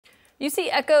You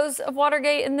see echoes of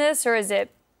Watergate in this, or is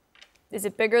it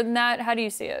bigger than that? How do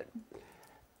you see it?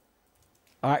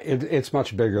 It's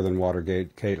much bigger than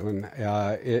Watergate, Kaitlan.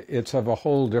 It's of a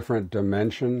whole different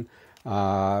dimension.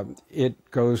 It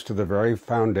goes to the very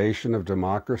foundation of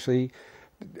democracy.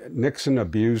 Nixon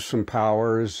abused some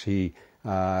powers. He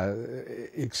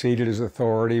exceeded his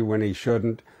authority when he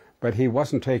shouldn't, but he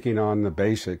wasn't taking on the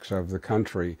basics of the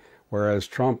country. Whereas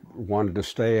Trump wanted to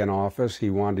stay in office,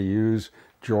 he wanted to use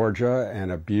Georgia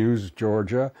and abuse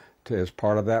Georgia as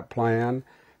part of that plan.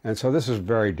 And so this is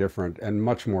very different and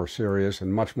much more serious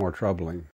and much more troubling.